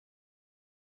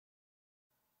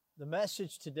The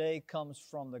message today comes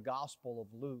from the Gospel of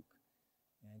Luke,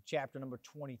 and chapter number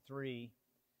 23.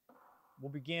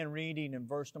 We'll begin reading in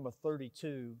verse number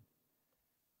 32.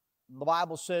 The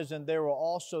Bible says, "And there were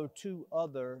also two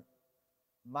other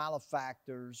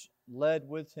malefactors led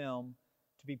with him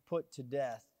to be put to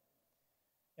death.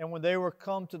 And when they were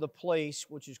come to the place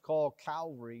which is called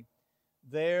Calvary,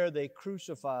 there they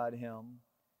crucified him,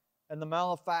 and the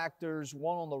malefactors,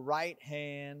 one on the right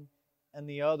hand and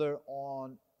the other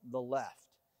on the left."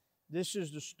 This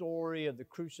is the story of the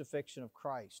crucifixion of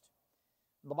Christ.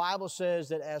 The Bible says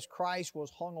that as Christ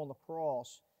was hung on the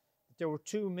cross, there were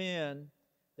two men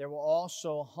that were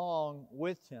also hung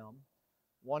with him,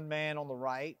 one man on the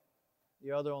right,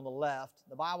 the other on the left.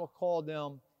 The Bible called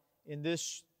them, in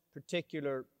this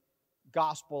particular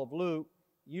Gospel of Luke,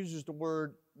 uses the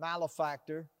word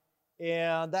malefactor,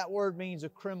 and that word means a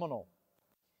criminal.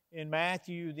 In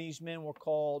Matthew, these men were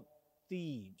called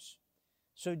thieves.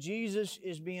 So Jesus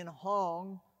is being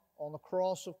hung on the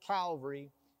cross of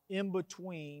Calvary in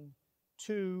between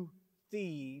two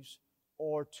thieves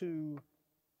or two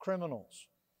criminals.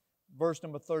 Verse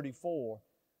number 34,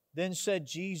 "Then said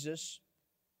Jesus,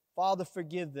 Father,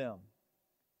 forgive them,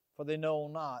 for they know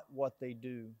not what they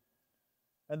do.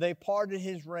 And they parted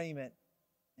his raiment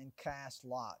and cast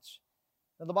lots."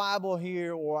 Now the Bible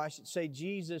here, or I should say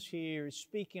Jesus here, is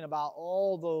speaking about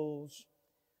all those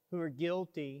who are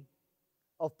guilty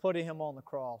of putting him on the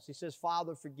cross. He says,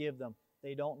 Father, forgive them.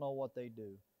 They don't know what they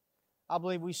do. I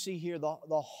believe we see here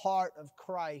the heart of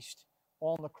Christ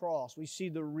on the cross. We see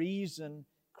the reason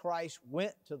Christ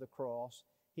went to the cross.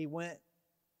 He went,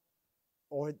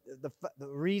 or the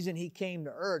reason He came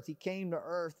to earth. He came to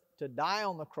earth to die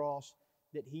on the cross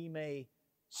that He may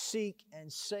seek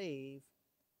and save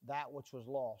that which was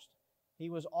lost. He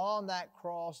was on that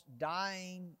cross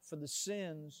dying for the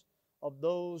sins of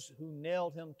those who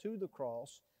nailed Him to the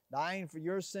cross, dying for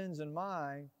your sins and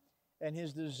mine, and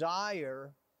His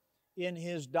desire in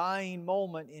His dying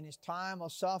moment, in His time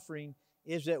of suffering,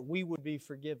 is that we would be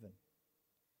forgiven.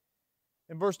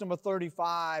 In verse number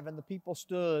 35, "And the people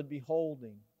stood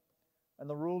beholding, and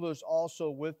the rulers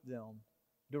also with them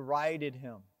derided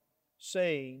Him,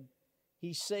 saying,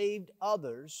 He saved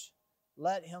others,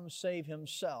 let Him save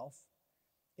Himself,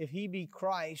 if He be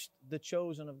Christ, the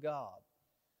chosen of God."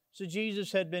 So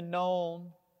Jesus had been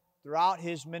known throughout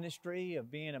His ministry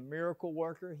of being a miracle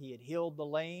worker. He had healed the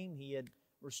lame. He had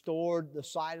restored the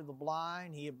sight of the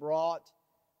blind. He had brought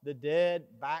the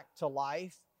dead back to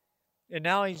life. And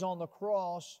now He's on the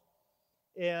cross,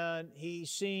 and He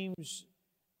seems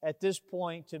at this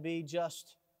point to be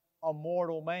just a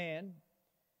mortal man.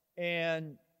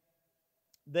 And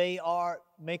they are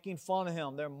making fun of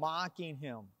Him. They're mocking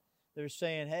Him. They're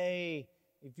saying, hey,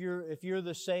 if you're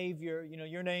the Savior,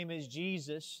 your name is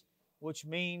Jesus, which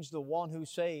means the one who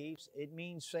saves. It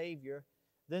means Savior.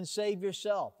 Then save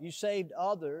yourself. You saved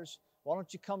others. Why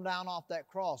don't you come down off that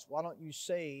cross? Why don't you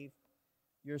save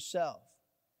yourself?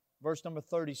 Verse number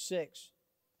 36,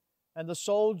 "And the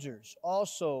soldiers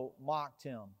also mocked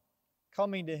Him,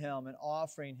 coming to Him and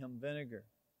offering Him vinegar,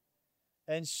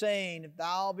 and saying, If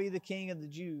thou be the King of the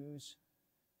Jews,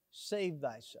 save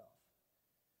thyself."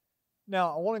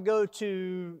 Now, I want to go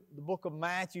to the book of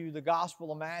Matthew, the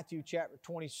Gospel of Matthew, chapter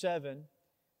 27,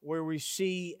 where we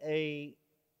see a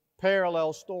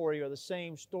parallel story, or the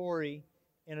same story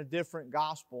in a different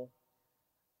gospel.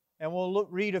 And we'll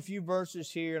read a few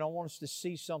verses here, and I want us to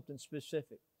see something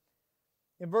specific.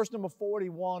 In verse number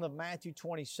 41 of Matthew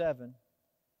 27,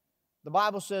 the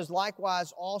Bible says,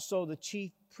 "Likewise also the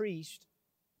chief priest,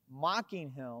 mocking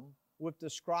Him with the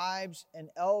scribes and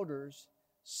elders,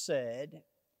 said,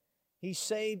 He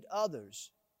saved others,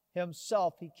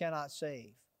 Himself He cannot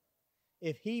save.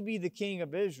 If He be the King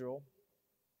of Israel,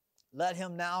 let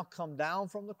Him now come down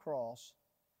from the cross,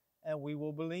 and we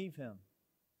will believe Him.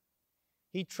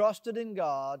 He trusted in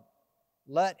God,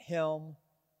 let Him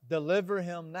deliver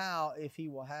him now if He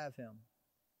will have him.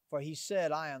 For He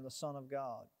said, I am the Son of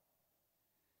God."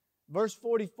 Verse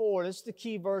 44, this is the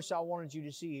key verse I wanted you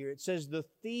to see here. It says, "The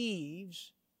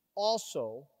thieves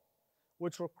also,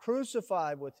 which were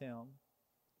crucified with Him,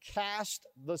 cast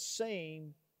the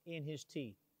same in His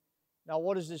teeth." Now,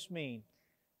 what does this mean?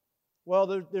 Well,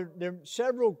 there are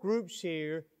several groups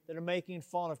here that are making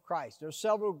fun of Christ. There are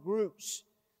several groups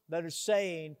that are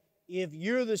saying, if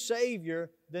you're the Savior,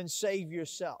 then save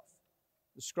yourself.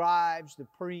 The scribes, the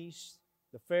priests,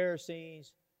 the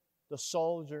Pharisees, the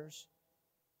soldiers.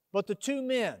 But the two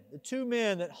men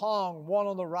that hung, one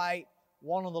on the right,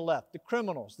 one on the left, the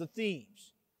criminals, the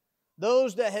thieves,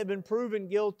 those that had been proven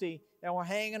guilty and were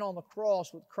hanging on the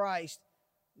cross with Christ,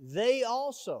 they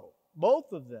also,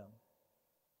 both of them,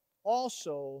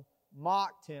 also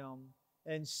mocked him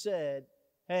and said,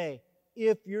 hey,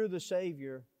 if you're the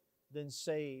Savior, then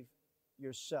save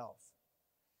yourself.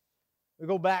 We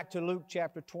go back to Luke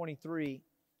chapter 23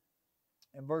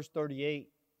 and verse 38.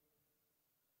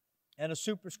 And a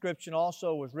superscription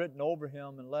also was written over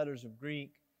him in letters of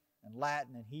Greek and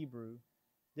Latin and Hebrew.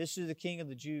 This is the King of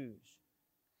the Jews.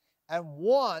 And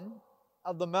one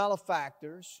of the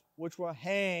malefactors which were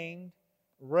hanged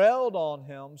railed on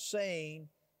him, saying,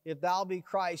 if thou be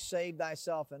Christ, save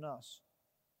thyself and us.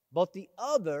 But the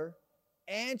other,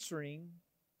 answering,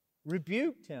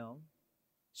 rebuked him,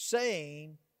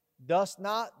 saying, dost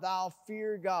not thou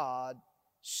fear God,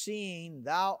 seeing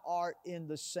thou art in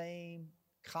the same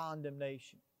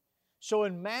condemnation? So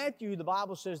in Matthew, the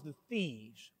Bible says the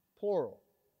thieves, plural,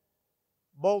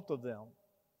 both of them,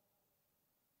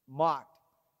 mocked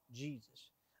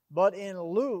Jesus. But in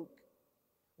Luke,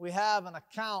 we have an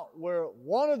account where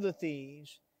one of the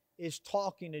thieves is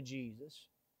talking to Jesus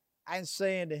and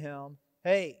saying to him,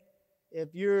 hey, if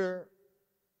you're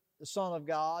the Son of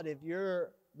God, if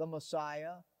you're the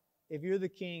Messiah, if you're the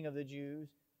King of the Jews,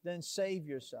 then save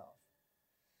yourself.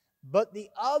 But the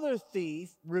other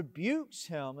thief rebukes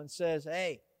him and says,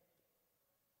 hey,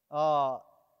 do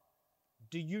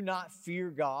you not fear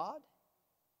God,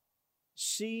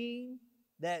 seeing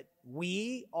that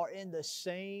we are in the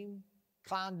same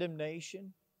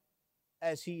condemnation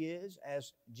as He is,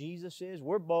 as Jesus is?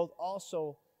 We're both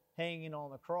also hanging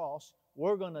on the cross.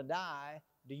 We're going to die.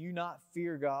 Do you not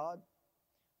fear God?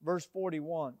 Verse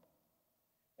 41,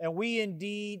 and we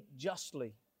indeed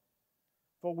justly,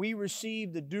 for we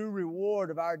receive the due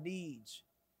reward of our deeds.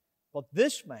 But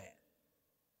this man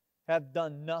hath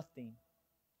done nothing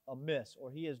amiss,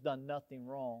 or he has done nothing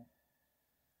wrong.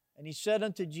 And he said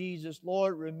unto Jesus,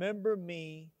 Lord, remember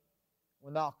me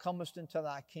when thou comest into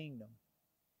thy kingdom.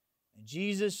 And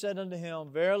Jesus said unto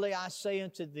him, verily I say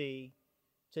unto thee,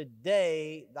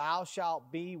 today thou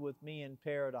shalt be with me in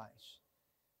paradise.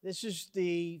 This is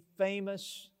the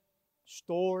famous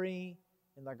story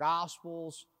in the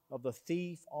Gospels of the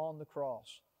thief on the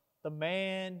cross. The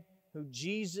man who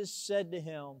Jesus said to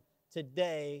him,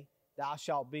 today thou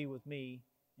shalt be with me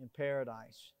in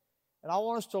paradise. And I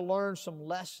want us to learn some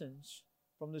lessons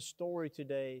from this story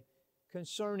today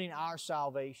concerning our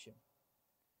salvation.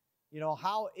 You know,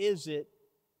 how is it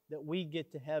that we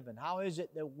get to heaven? How is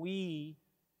it that we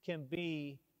can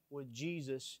be with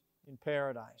Jesus in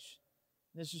paradise?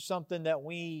 This is something that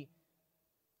we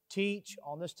teach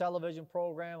on this television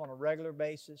program on a regular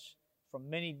basis from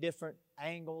many different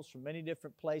angles, from many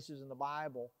different places in the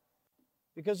Bible,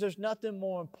 because there's nothing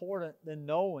more important than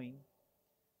knowing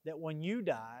that when you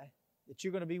die, that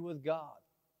you're going to be with God.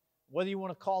 Whether you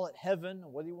want to call it heaven,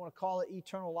 or whether you want to call it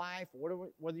eternal life, or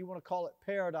whether you want to call it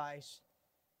paradise,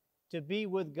 to be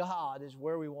with God is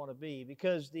where we want to be,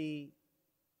 because the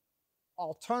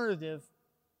alternative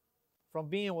from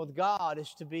being with God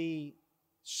is to be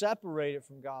separated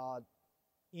from God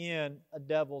in a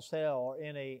devil's hell or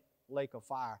in a lake of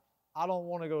fire. I don't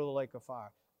want to go to the lake of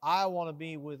fire. I want to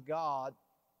be with God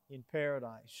in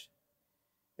paradise.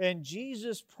 And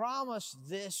Jesus promised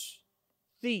this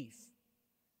thief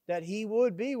that he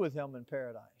would be with him in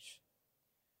paradise.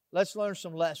 Let's learn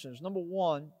some lessons. Number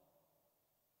one,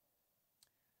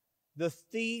 the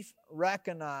thief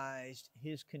recognized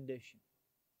his condition.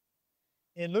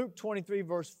 In Luke 23,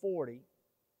 verse 40,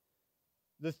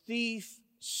 the thief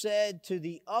said to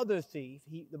the other thief,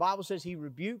 the Bible says he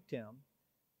rebuked him,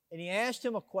 and he asked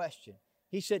him a question.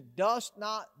 He said, dost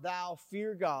not thou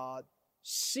fear God,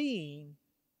 seeing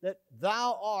that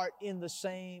thou art in the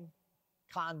same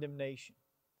condemnation?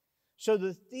 So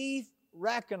the thief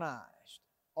recognized,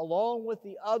 along with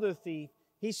the other thief,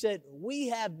 he said, we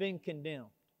have been condemned.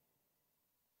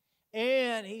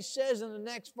 And he says in the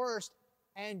next verse,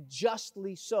 and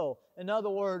justly so. In other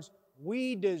words,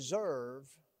 we deserve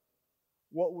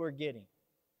what we're getting.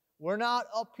 We're not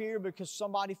up here because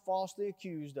somebody falsely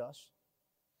accused us.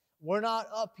 We're not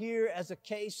up here as a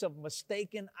case of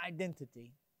mistaken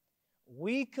identity.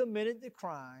 We committed the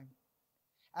crime,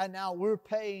 and now we're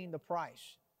paying the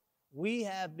price. We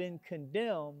have been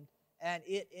condemned, and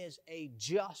it is a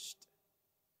just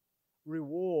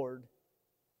reward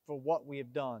for what we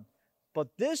have done.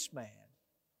 But this man,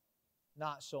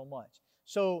 not so much.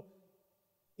 So,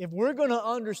 if we're going to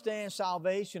understand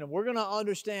salvation, and we're going to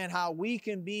understand how we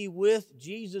can be with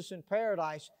Jesus in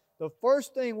paradise, the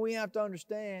first thing we have to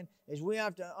understand is we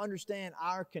have to understand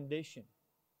our condition.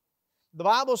 The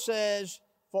Bible says,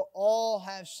 for all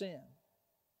have sinned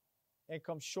and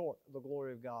come short of the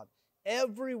glory of God.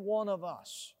 Every one of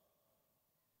us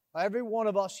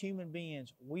human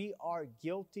beings, we are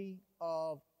guilty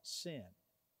of sin.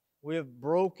 We have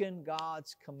broken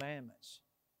God's commandments.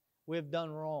 We have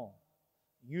done wrong.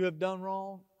 You have done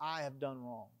wrong. I have done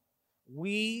wrong.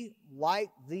 We, like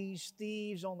these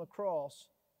thieves on the cross,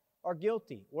 are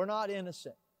guilty. We're not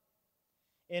innocent.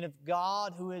 And if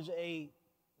God, who is a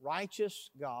righteous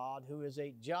God, who is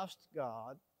a just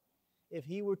God, if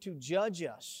He were to judge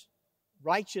us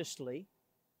righteously,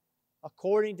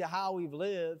 according to how we've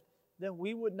lived, then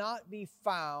we would not be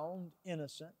found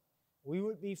innocent. We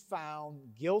would be found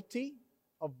guilty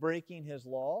of breaking His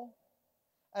law.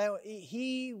 And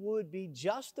He would be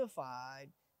justified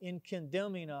in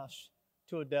condemning us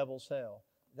to a devil's hell.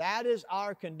 That is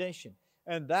our condition.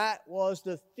 And that was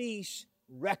the thief's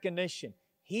recognition.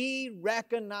 He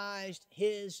recognized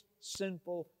his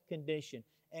sinful condition.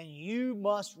 And you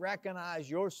must recognize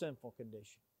your sinful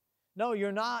condition. No,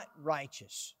 you're not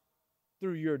righteous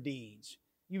through your deeds.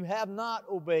 You have not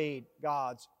obeyed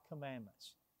God's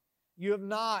commandments. You have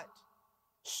not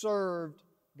served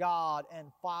God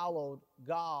and followed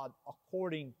God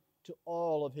according to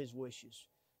all of His wishes.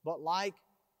 But like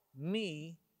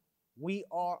me, we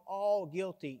are all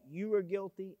guilty. You are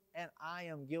guilty and I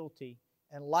am guilty.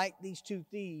 And like these two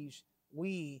thieves,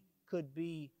 we could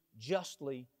be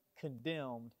justly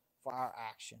condemned for our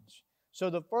actions. So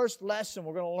the first lesson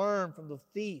we're going to learn from the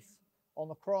thief on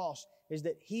the cross is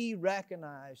that he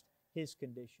recognized his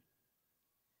condition.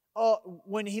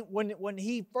 When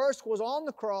he first was on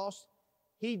the cross,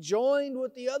 he joined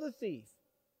with the other thief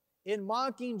in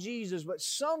mocking Jesus, but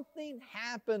something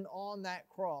happened on that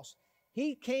cross.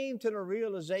 He came to the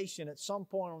realization at some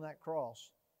point on that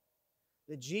cross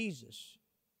that Jesus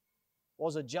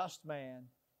was a just man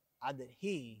and that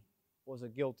he was a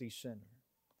guilty sinner.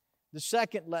 The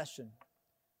second lesson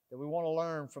that we want to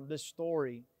learn from this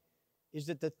story is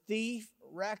that the thief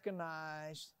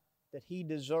recognized that he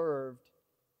deserved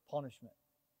punishment.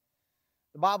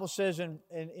 The Bible says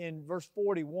in verse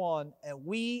 41, "And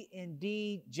we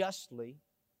indeed justly,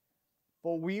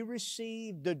 for we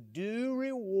receive the due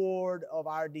reward of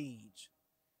our deeds.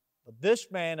 But this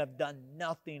man have done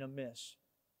nothing amiss."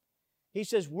 He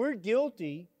says, we're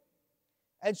guilty,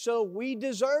 and so we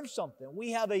deserve something.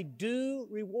 We have a due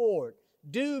reward.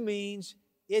 Due means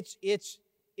it's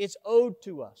owed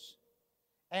to us.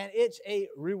 And it's a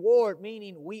reward,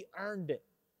 meaning we earned it.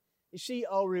 You see,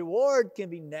 a reward can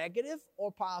be negative or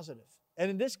positive. And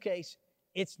in this case,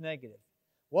 it's negative.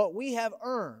 What we have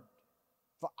earned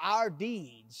for our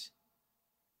deeds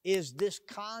is this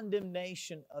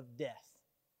condemnation of death.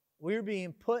 We're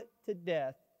being put to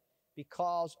death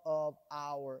because of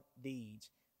our deeds.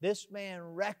 This man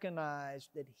recognized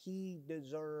that he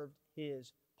deserved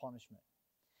his punishment.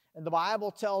 And the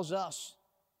Bible tells us,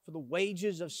 for the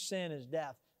wages of sin is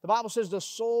death. The Bible says, the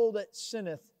soul that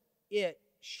sinneth, it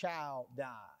shall die.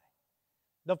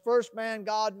 The first man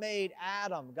God made,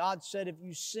 Adam, God said, if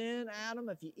you sin, Adam,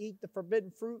 if you eat the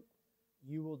forbidden fruit,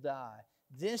 you will die.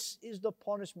 This is the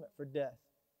punishment for death.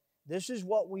 This is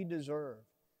what we deserve.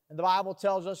 And the Bible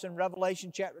tells us in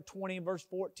Revelation chapter 20 and verse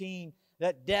 14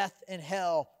 that death and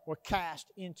hell were cast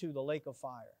into the lake of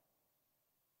fire.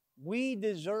 We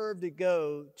deserve to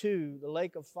go to the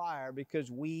lake of fire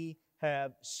because we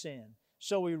have sinned.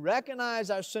 So we recognize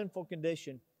our sinful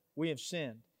condition. We have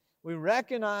sinned. We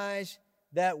recognize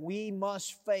that we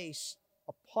must face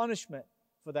a punishment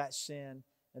for that sin,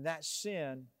 and that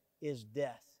sin is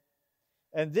death.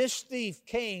 And this thief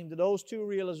came to those two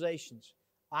realizations.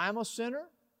 I'm a sinner.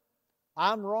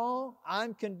 I'm wrong.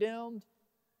 I'm condemned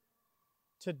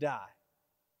to die.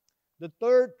 The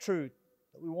third truth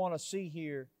that we want to see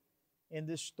here in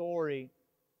this story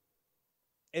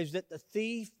is that the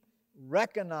thief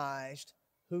recognized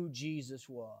who Jesus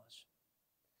was.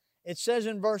 It says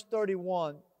in verse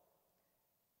 31,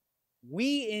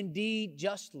 we indeed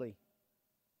justly,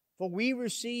 for we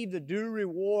receive the due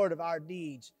reward of our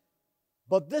deeds,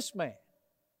 but this man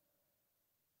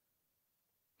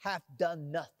hath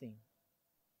done nothing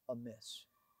amiss.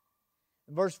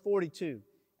 In verse 42,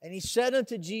 and he said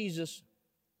unto Jesus,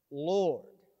 Lord,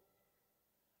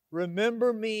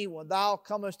 remember me when thou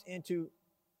comest into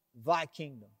thy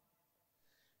kingdom.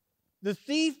 The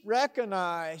thief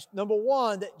recognized, number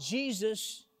one, that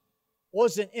Jesus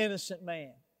was an innocent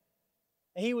man.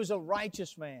 And he was a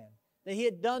righteous man. That he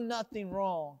had done nothing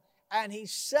wrong. And he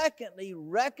secondly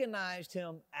recognized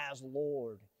him as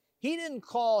Lord. He didn't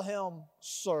call him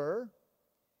sir.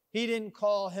 He didn't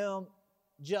call him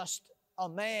just a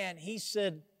man. He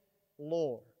said,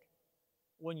 Lord,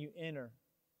 when you enter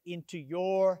into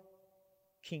your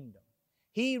kingdom.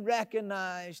 He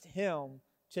recognized him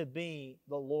to be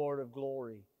the Lord of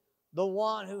glory, the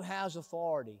one who has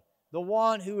authority, the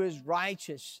one who is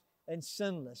righteous and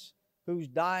sinless, who's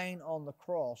dying on the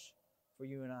cross for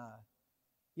you and I.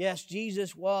 Yes,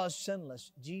 Jesus was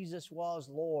sinless. Jesus was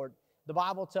Lord. The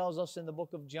Bible tells us in the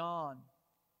book of John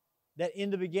that in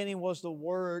the beginning was the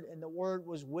Word, and the Word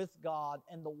was with God,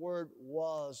 and the Word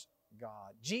was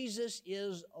God. Jesus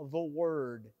is the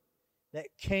Word that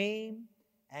came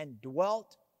and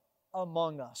dwelt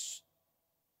among us.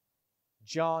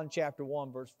 John chapter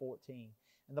 1, verse 14.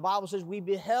 And the Bible says, we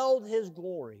beheld His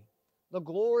glory, the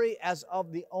glory as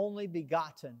of the only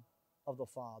begotten of the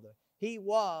Father. He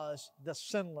was the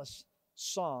sinless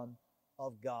Son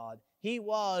of God. He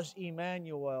was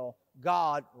Emmanuel,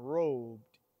 God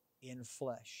robed in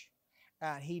flesh.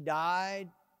 And He died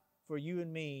for you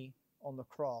and me on the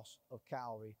cross of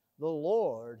Calvary. The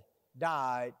Lord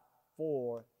died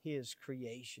for His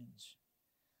creations.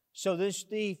 So this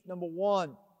thief, number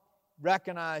one,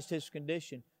 recognized his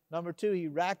condition. Number two, he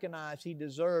recognized he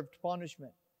deserved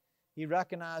punishment. He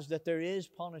recognized that there is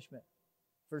punishment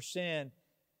for sin.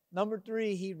 Number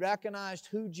three, he recognized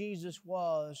who Jesus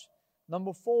was.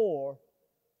 Number four,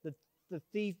 the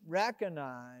thief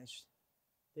recognized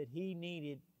that he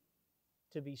needed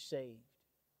to be saved.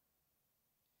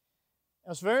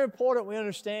 Now, it's very important we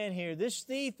understand here, this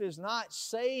thief is not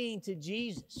saying to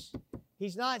Jesus,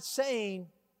 he's not saying,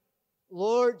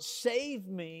 Lord, save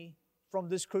me from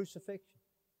this crucifixion.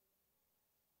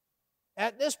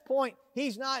 At this point,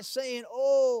 he's not saying,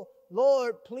 oh,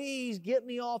 Lord, please get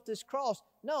me off this cross.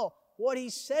 No, what he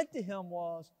said to him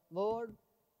was, Lord,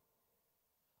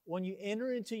 when you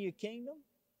enter into your kingdom,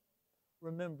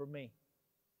 remember me.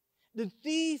 The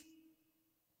thief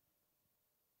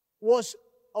was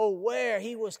aware,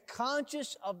 he was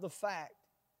conscious of the fact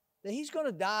that he's going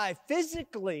to die.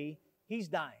 Physically, he's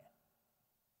dying.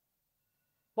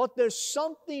 But there's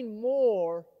something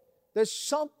more, there's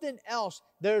something else.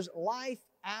 There's life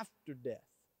after death.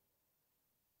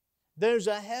 There's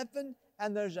a heaven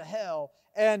and there's a hell.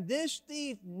 And this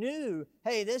thief knew,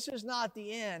 hey, this is not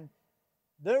the end.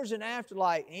 There's an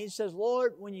afterlife. And he says,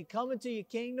 Lord, when you come into your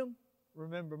kingdom,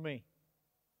 remember me.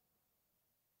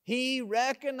 He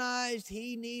recognized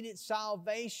he needed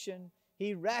salvation.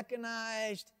 He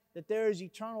recognized that there is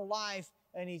eternal life,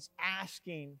 and he's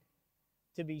asking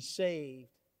to be saved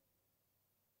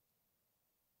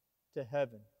to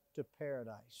heaven, to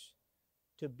paradise,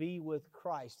 to be with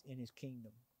Christ in His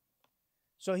kingdom.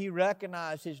 So he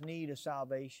recognized his need of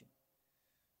salvation.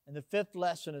 And the fifth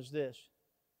lesson is this.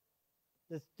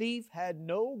 The thief had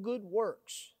no good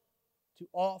works to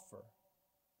offer,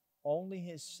 only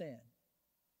his sin.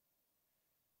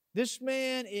 This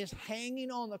man is hanging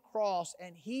on the cross,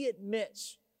 and he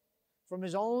admits from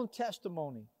his own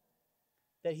testimony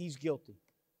that he's guilty,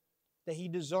 that he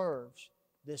deserves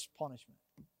this punishment,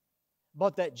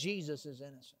 but that Jesus is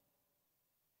innocent.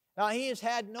 Now, he has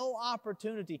had no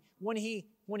opportunity. When he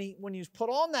was put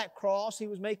on that cross, he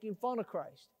was making fun of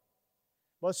Christ.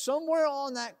 But somewhere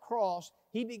on that cross,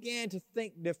 he began to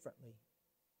think differently.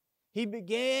 He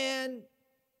began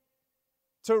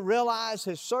to realize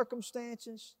his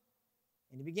circumstances,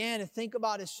 and he began to think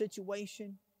about his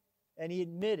situation, and he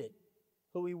admitted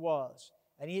who he was,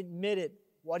 and he admitted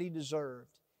what he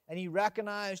deserved, and he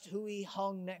recognized who he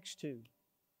hung next to,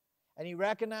 and he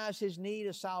recognized his need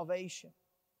of salvation.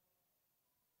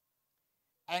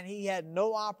 And he had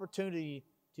no opportunity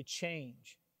to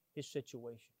change his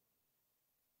situation.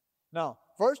 Now,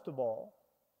 first of all,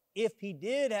 if he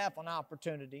did have an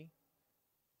opportunity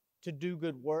to do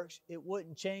good works, it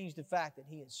wouldn't change the fact that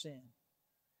he had sinned.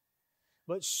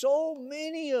 But so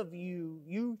many of you,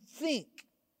 you think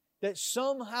that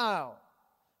somehow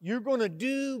you're going to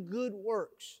do good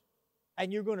works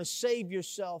and you're going to save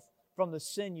yourself from the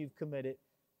sin you've committed.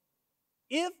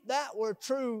 If that were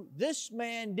true, this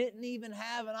man didn't even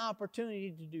have an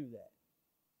opportunity to do that.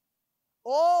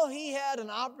 All he had an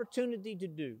opportunity to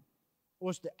do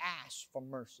was to ask for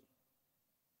mercy.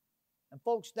 And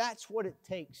folks, that's what it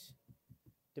takes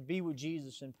to be with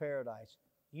Jesus in paradise.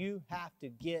 You have to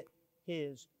get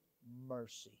His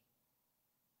mercy.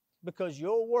 Because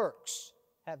your works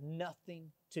have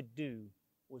nothing to do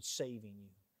with saving you.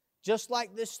 Just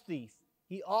like this thief,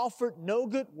 he offered no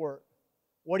good work.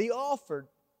 What he offered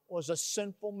was a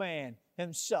sinful man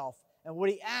himself. And what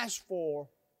he asked for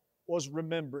was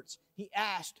remembrance. He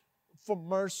asked for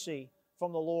mercy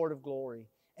from the Lord of glory.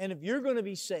 And if you're going to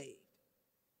be saved,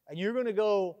 and you're going to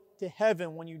go to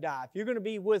heaven when you die, if you're going to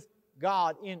be with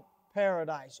God in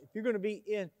paradise, if you're going to be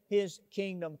in His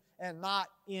kingdom and not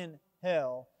in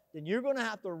hell, then you're going to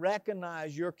have to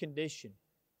recognize your condition.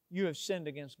 You have sinned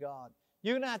against God.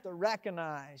 You're going to have to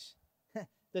recognize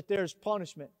that there's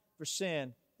punishment for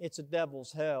sin. It's a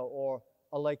devil's hell or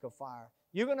a lake of fire.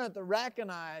 You're going to have to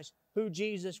recognize who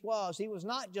Jesus was. He was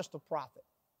not just a prophet.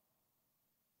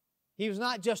 He was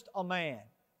not just a man.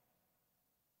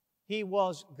 He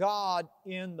was God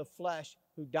in the flesh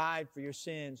who died for your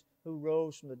sins, who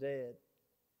rose from the dead.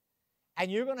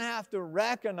 And you're going to have to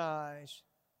recognize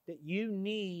that you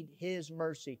need His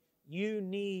mercy. You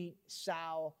need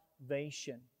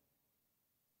salvation.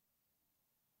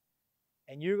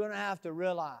 And you're going to have to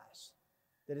realize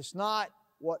that it's not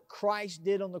what Christ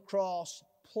did on the cross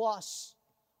plus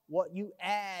what you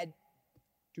add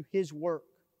to His work.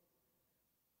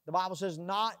 The Bible says,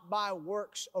 not by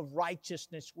works of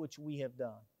righteousness which we have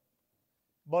done,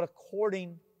 but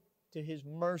according to His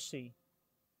mercy,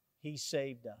 He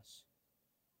saved us.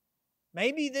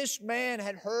 Maybe this man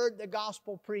had heard the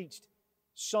gospel preached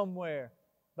somewhere,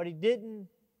 but he didn't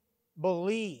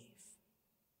believe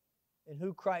in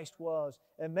who Christ was.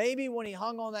 And maybe when He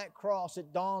hung on that cross,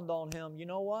 it dawned on him, you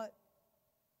know what?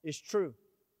 It's true.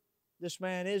 This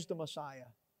man is the Messiah.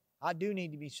 I do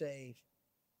need to be saved.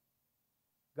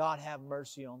 God, have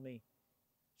mercy on me.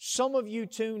 Some of you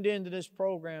tuned into this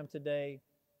program today,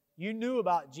 you knew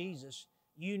about Jesus.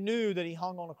 You knew that He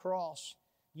hung on a cross.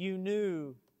 You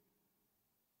knew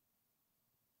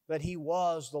that He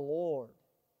was the Lord.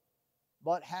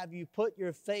 But have you put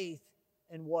your faith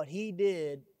in what He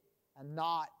did and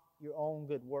not your own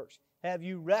good works? Have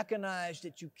you recognized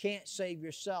that you can't save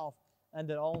yourself and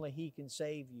that only He can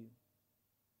save you?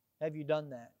 Have you done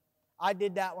that? I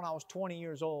did that when I was 20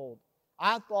 years old.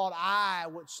 I thought I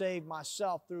would save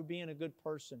myself through being a good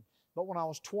person. But when I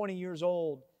was 20 years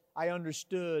old, I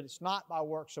understood it's not by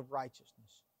works of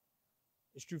righteousness.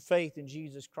 It's through faith in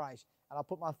Jesus Christ. And I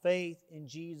put my faith in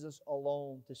Jesus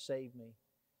alone to save me.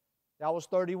 That was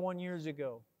 31 years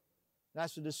ago.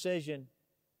 That's a decision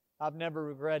I've never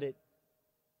regretted.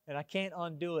 And I can't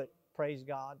undo it, praise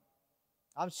God.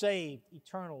 I'm saved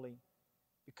eternally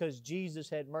because Jesus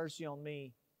had mercy on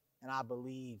me, and I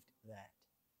believed that.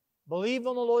 Believe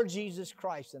on the Lord Jesus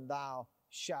Christ, and thou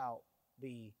shalt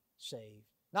be saved.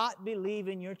 Not believe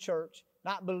in your church,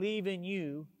 not believe in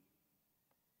you,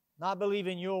 not believe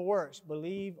in your works.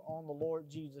 Believe on the Lord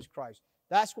Jesus Christ.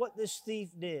 That's what this thief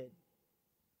did.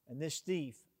 And this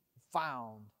thief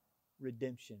found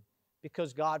redemption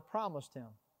because God promised him,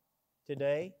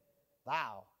 today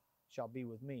thou shalt be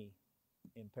with me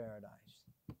in paradise.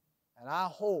 And I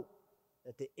hope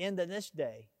at the end of this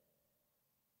day,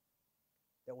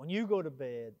 that when you go to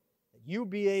bed, that you'll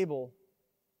be able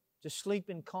to sleep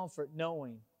in comfort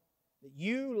knowing that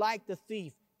you, like the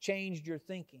thief, changed your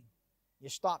thinking. You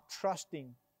stop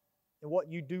trusting in what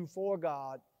you do for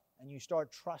God, and you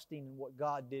start trusting in what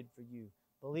God did for you.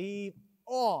 Believe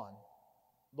on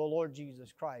the Lord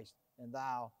Jesus Christ, and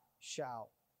thou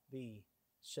shalt be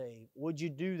saved. Would you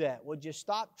do that? Would you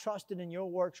stop trusting in your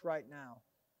works right now?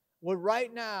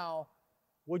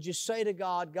 Would you say to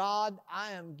God, God,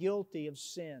 I am guilty of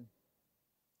sin.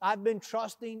 I've been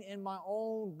trusting in my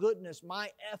own goodness, my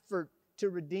effort to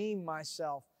redeem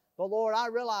myself. But Lord, I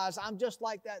realize I'm just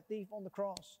like that thief on the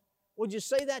cross. Would you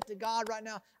say that to God right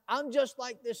now? I'm just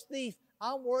like this thief.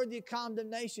 I'm worthy of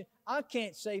condemnation. I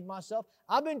can't save myself.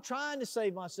 I've been trying to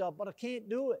save myself, but I can't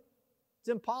do it. It's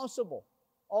impossible.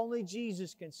 Only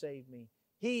Jesus can save me.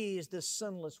 He is the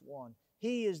sinless one.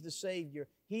 He is the Savior.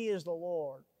 He is the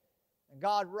Lord. And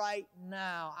God, right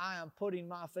now, I am putting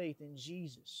my faith in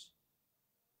Jesus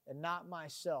and not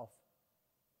myself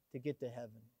to get to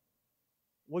heaven.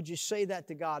 Would you say that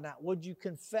to God now? Would you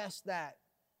confess that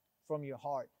from your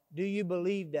heart? Do you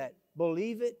believe that?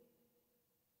 Believe it.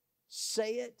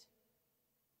 Say it.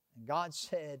 And God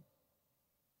said,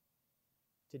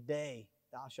 today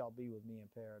thou shalt be with me in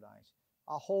paradise.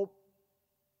 I hope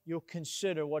you'll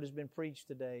consider what has been preached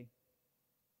today.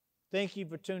 Thank you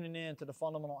for tuning in to the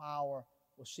Fundamental Hour.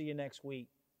 We'll see you next week.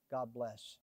 God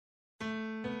bless.